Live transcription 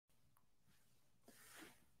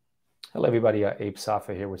Hello, everybody. Abe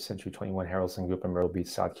Safa here with Century 21 Harrelson Group in Myrtle Beach,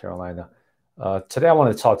 South Carolina. Today, I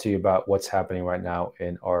want to talk to you about what's happening right now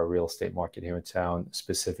in our real estate market here in town,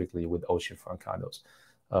 specifically with oceanfront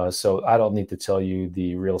condos. So I don't need to tell you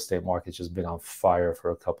the real estate market's just been on fire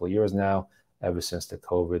for a couple of years now. Ever since the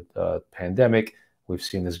COVID pandemic, we've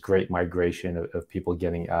seen this great migration of people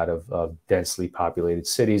getting out of densely populated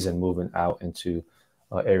cities and moving out into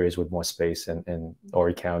areas with more space. And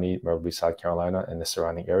Horry County, Myrtle Beach, South Carolina, and the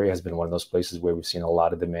surrounding area has been one of those places where we've seen a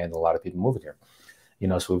lot of demand, a lot of people moving here.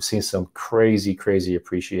 So we've seen some crazy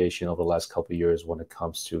appreciation over the last couple of years when it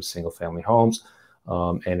comes to single family homes,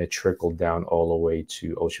 and it trickled down all the way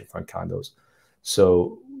to oceanfront condos.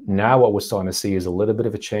 So now what we're starting to see is a little bit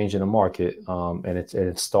of a change in the market, and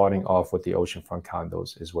it's starting off with the oceanfront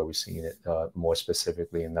condos is where we're seeing it more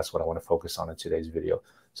specifically, and that's what I want to focus on in today's video.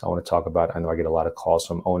 So I want to talk about, I know I get a lot of calls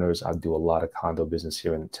from owners. I do a lot of condo business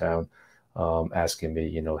here in town, asking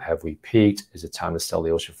me, have we peaked? Is it time to sell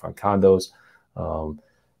the oceanfront condos?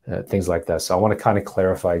 Things like that. So I want to kind of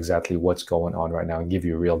clarify exactly what's going on right now and give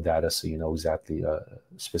you real data so you know exactly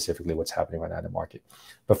specifically what's happening right now in the market.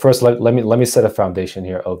 But first, let me set a foundation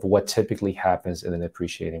here of what typically happens in an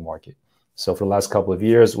appreciating market. So for the last couple of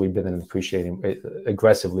years, we've been in an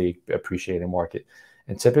aggressively appreciating market.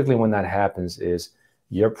 And typically when that happens is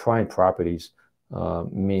your prime properties,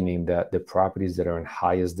 meaning that the properties that are in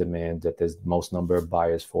highest demand, that there's most number of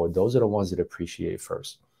buyers for, those are the ones that appreciate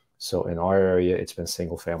first. So in our area, it's been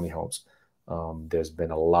single family homes. There's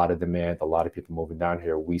been a lot of demand, a lot of people moving down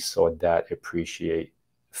here. We saw that appreciate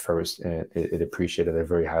first, and it appreciated at a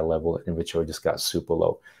very high level. Inventory just got super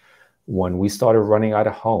low. When we started running out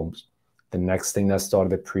of homes, the next thing that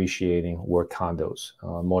started appreciating were condos,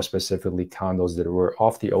 more specifically condos that were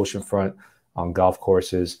off the oceanfront, on golf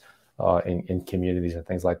courses, in communities and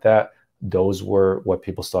things like that. Those were what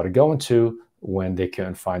people started going to when they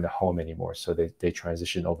couldn't find a home anymore. So they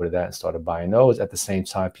transitioned over to that and started buying those. At the same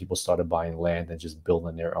time, people started buying land and just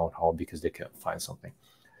building their own home because they couldn't find something.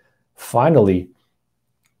 Finally,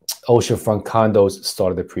 oceanfront condos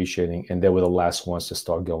started appreciating, and they were the last ones to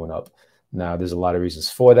start going up. Now, there's a lot of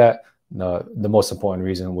reasons for that. The most important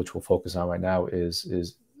reason, which we'll focus on right now,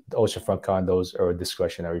 is the oceanfront condos are a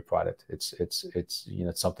discretionary product. It's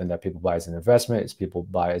something that people buy as an investment. It's people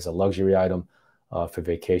buy as a luxury item for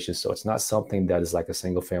vacation. So it's not something that is like a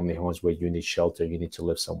single family homes where you need shelter, you need to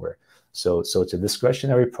live somewhere. So it's a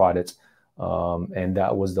discretionary product, and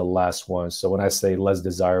that was the last one. So when I say less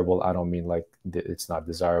desirable, I don't mean like it's not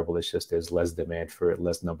desirable. It's just there's less demand for it,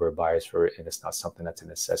 less number of buyers for it, and it's not something that's a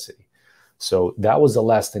necessity. So that was the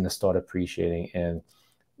last thing to start appreciating. And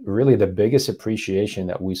really the biggest appreciation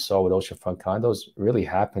that we saw with oceanfront condos really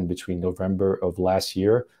happened between November of last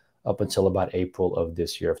year up until about April of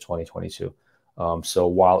this year of 2022. So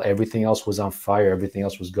while everything else was on fire, everything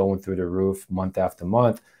else was going through the roof month after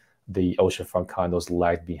month, the oceanfront condos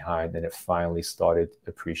lagged behind, and it finally started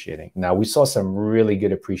appreciating. Now, we saw some really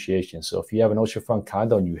good appreciation. So if you have an oceanfront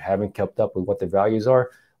condo and you haven't kept up with what the values are,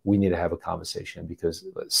 we need to have a conversation, because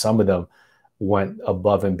some of them went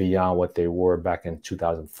above and beyond what they were back in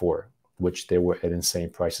 2004, which they were at insane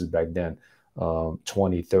prices back then.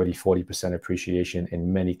 20, 30, 40% appreciation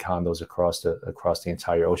in many condos across the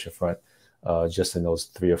entire oceanfront, just in those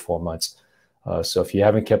 3 or 4 months. So if you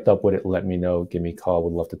haven't kept up with it, let me know. Give me a call.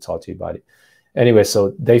 Would love to talk to you about it. Anyway,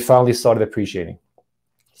 so they finally started appreciating.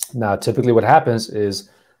 Now, typically what happens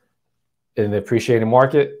is in the appreciating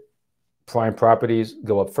market, prime properties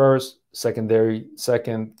go up first, secondary,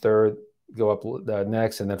 second, third, go up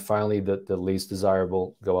next, and then finally the least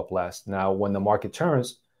desirable go up last. Now, when the market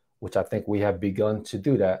turns, which I think we have begun to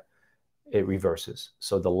do that, it reverses.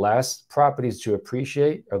 So the last properties to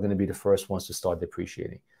appreciate are going to be the first ones to start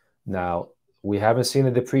depreciating. Now, we haven't seen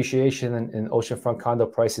a depreciation in oceanfront condo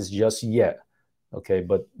prices just yet, okay?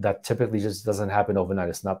 But that typically just doesn't happen overnight.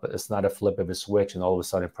 It's not a flip of a switch and all of a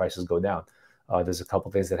sudden prices go down. There's a couple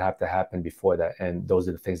things that have to happen before that, and those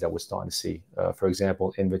are the things that we're starting to see. For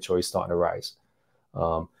example, inventory is starting to rise.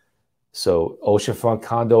 So oceanfront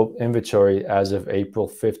condo inventory as of April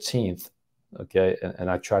 15th, okay, and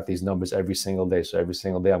I track these numbers every single day. So every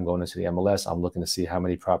single day I'm going into the MLS, I'm looking to see how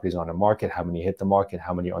many properties are on the market, how many hit the market,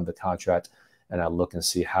 how many are under contract, and I look and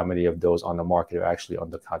see how many of those on the market are actually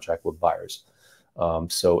under contract with buyers.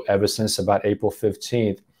 So ever since about April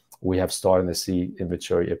 15th, we have started to see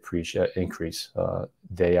inventory increase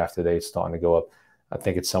day after day. It's starting to go up. I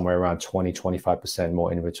think it's somewhere around 20, 25%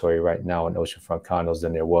 more inventory right now in oceanfront condos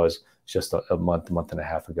than there was just a month and a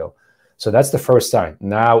half ago. So that's the first sign.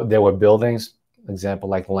 Now there were buildings, example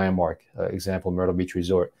like Landmark, example Myrtle Beach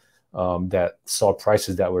Resort, that saw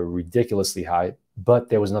prices that were ridiculously high, but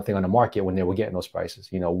there was nothing on the market when they were getting those prices.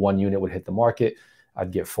 You know, one unit would hit the market,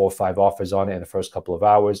 I'd get 4 or 5 offers on it in the first couple of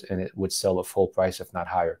hours, and it would sell at full price, if not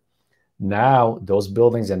higher. Now, those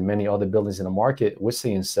buildings and many other buildings in the market, we're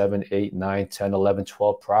seeing 7, 8, 9, 10, 11,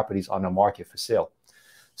 12 properties on the market for sale.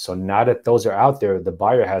 So now that those are out there, the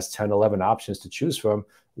buyer has 10, 11 options to choose from.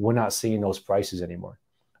 We're not seeing those prices anymore.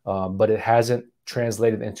 But it hasn't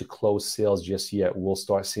translated into closed sales just yet. We'll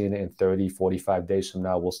start seeing it in 30, 45 days from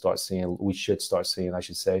now. We should start seeing, I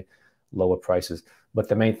should say, lower prices. But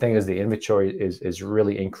the main thing is the inventory is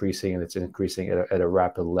really increasing, and it's increasing at a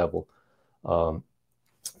rapid level.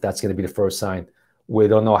 That's going to be the first sign. We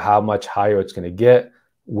don't know how much higher it's going to get.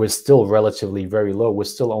 We're still relatively very low. We're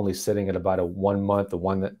still only sitting at about a 1 month or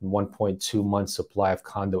 1.2 month supply of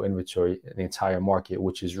condo inventory in the entire market,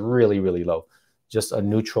 which is really, really low. Just a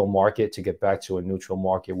neutral market, to get back to a neutral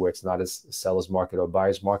market where it's not a seller's market or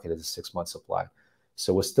buyer's market, is a 6-month supply.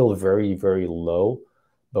 So we're still very, very low,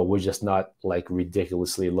 but we're just not like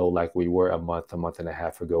ridiculously low like we were a month and a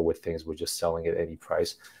half ago, where things were just selling at any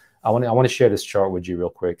price. I want to share this chart with you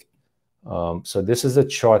real quick. So this is a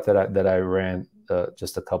chart that I ran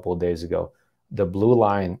just a couple of days ago. The blue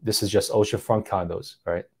line, this is just oceanfront condos,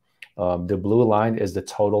 right? The blue line is the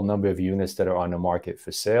total number of units that are on the market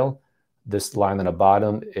for sale. This line on the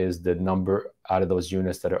bottom is the number out of those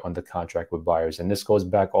units that are under contract with buyers. And this goes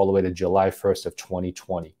back all the way to July 1st of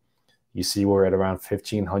 2020. You see we're at around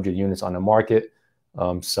 1,500 units on the market.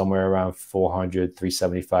 Somewhere around 400,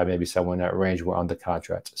 375, maybe somewhere in that range were under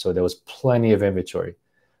contract. So there was plenty of inventory.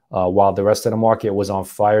 While the rest of the market was on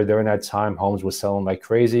fire during that time, homes were selling like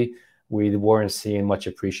crazy. We weren't seeing much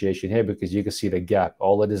appreciation here, because you can see the gap.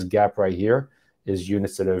 All of this gap right here is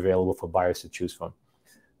units that are available for buyers to choose from.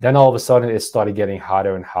 Then all of a sudden it started getting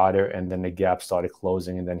hotter and hotter, and then the gap started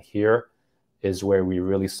closing. And then here is where we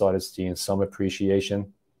really started seeing some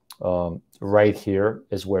appreciation. Right here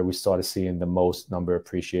is where we started seeing the most number of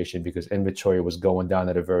appreciation, because inventory was going down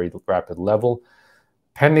at a very rapid level.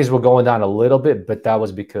 Pennies were going down a little bit, but that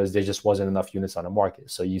was because there just wasn't enough units on the market.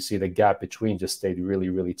 So you see the gap between just stayed really,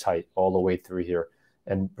 really tight all the way through here.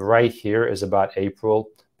 And right here is about April,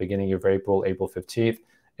 beginning of April, April 15th,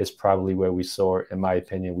 is probably where we saw, in my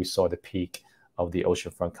opinion, we saw the peak of the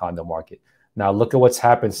oceanfront condo market. Now look at what's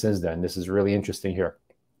happened since then. This is really interesting here.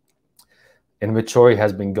 Inventory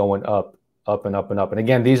has been going up and up and up. And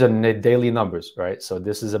again, these are daily numbers, right? So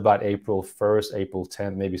this is about April 1st, April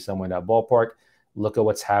 10th, maybe somewhere in that ballpark. Look at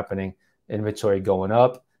what's happening. Inventory going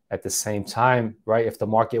up at the same time, right? If the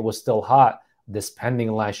market was still hot, this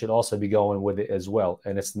pending line should also be going with it as well.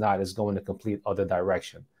 And it's not, it's going the complete other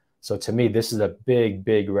direction. So to me, this is a big,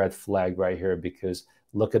 big red flag right here, because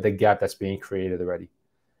look at the gap that's being created already.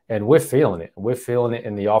 And we're feeling it. We're feeling it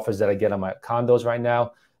in the offers that I get on my condos right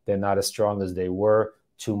now. They're not as strong as they were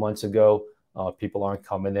 2 months ago. People aren't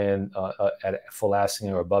coming in at full asking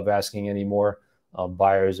or above asking anymore.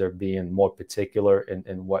 Buyers are being more particular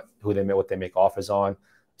in what they make offers on.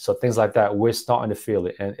 So things like that, we're starting to feel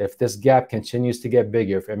it. And if this gap continues to get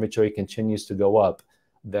bigger, if inventory continues to go up,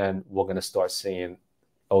 then we're going to start seeing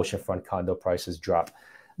oceanfront condo prices drop.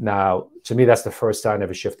 Now, to me, that's the first sign of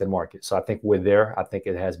a shift in market. So I think we're there. I think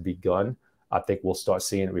it has begun. I think we'll start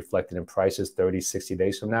seeing it reflected in prices 30, 60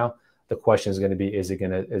 days from now. The question is going to be, is it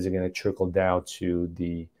going to trickle down to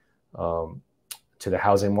the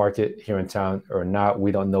housing market here in town or not?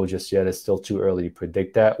 We don't know just yet. It's still too early to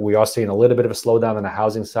predict that. We are seeing a little bit of a slowdown on the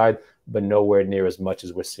housing side, but nowhere near as much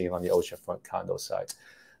as we're seeing on the oceanfront condo side.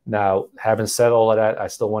 Now, having said all of that, I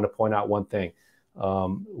still want to point out one thing.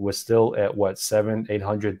 We're still at what, 700,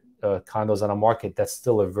 800 condos on the market. That's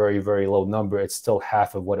still a very, very low number. It's still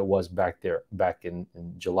half of what it was back in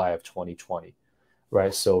July of 2020,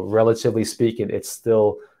 right? So relatively speaking, it's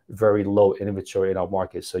still very low inventory in our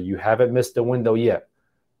market. So you haven't missed the window yet.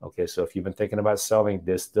 Okay, so if you've been thinking about selling,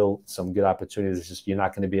 there's still some good opportunities. It's just you're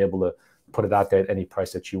not going to be able to put it out there at any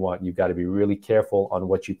price that you want. You've got to be really careful on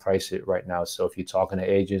what you price it right now. So if you're talking to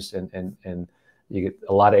agents and you get,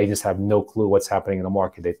 a lot of agents have no clue what's happening in the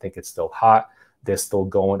market. They think it's still hot. They're still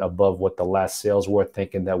going above what the last sales were,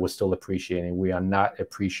 thinking that we're still appreciating. We are not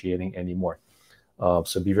appreciating anymore.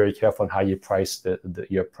 So be very careful on how you price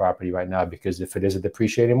your property right now, because if it is a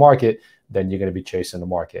depreciating market, then you're going to be chasing the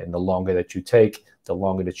market. And the longer that you take, the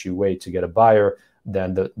longer that you wait to get a buyer,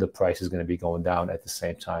 then the price is going to be going down at the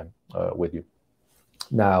same time with you.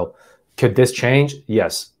 Now, could this change?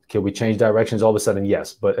 Yes. Could we change directions all of a sudden?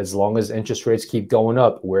 Yes. But as long as interest rates keep going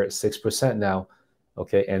up, we're at 6% now,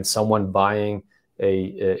 okay, and someone buying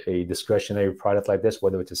a discretionary product like this,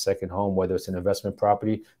 whether it's a second home, whether it's an investment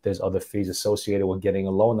property, there's other fees associated with getting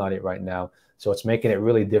a loan on it right now. So it's making it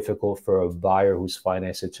really difficult for a buyer who's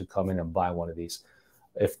financed to come in and buy one of these.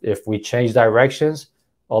 If we change directions,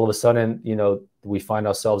 all of a sudden, we find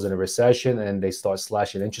ourselves in a recession and they start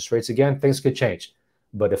slashing interest rates again, things could change.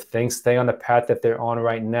 But if things stay on the path that they're on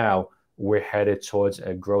right now, we're headed towards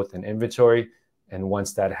a growth in inventory. And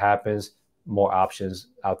once that happens, more options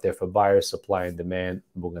out there for buyers, supply and demand,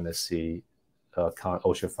 we're going to see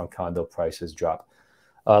oceanfront condo prices drop.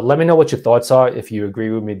 Let me know what your thoughts are. If you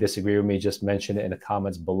agree with me, disagree with me, just mention it in the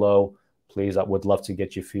comments below. Please, I would love to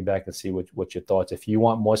get your feedback and see what your thoughts. If you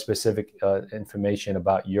want more specific information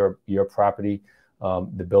about your property,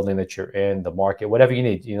 the building that you're in, the market, whatever you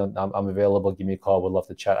need, I'm available. Give me a call. Would love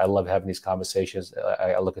to chat. I love having these conversations.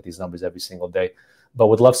 I look at these numbers every single day, but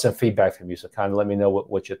would love some feedback from you. So kind of let me know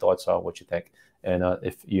what your thoughts are, what you think. And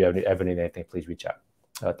if you ever need anything, please reach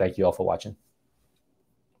out. Thank you all for watching.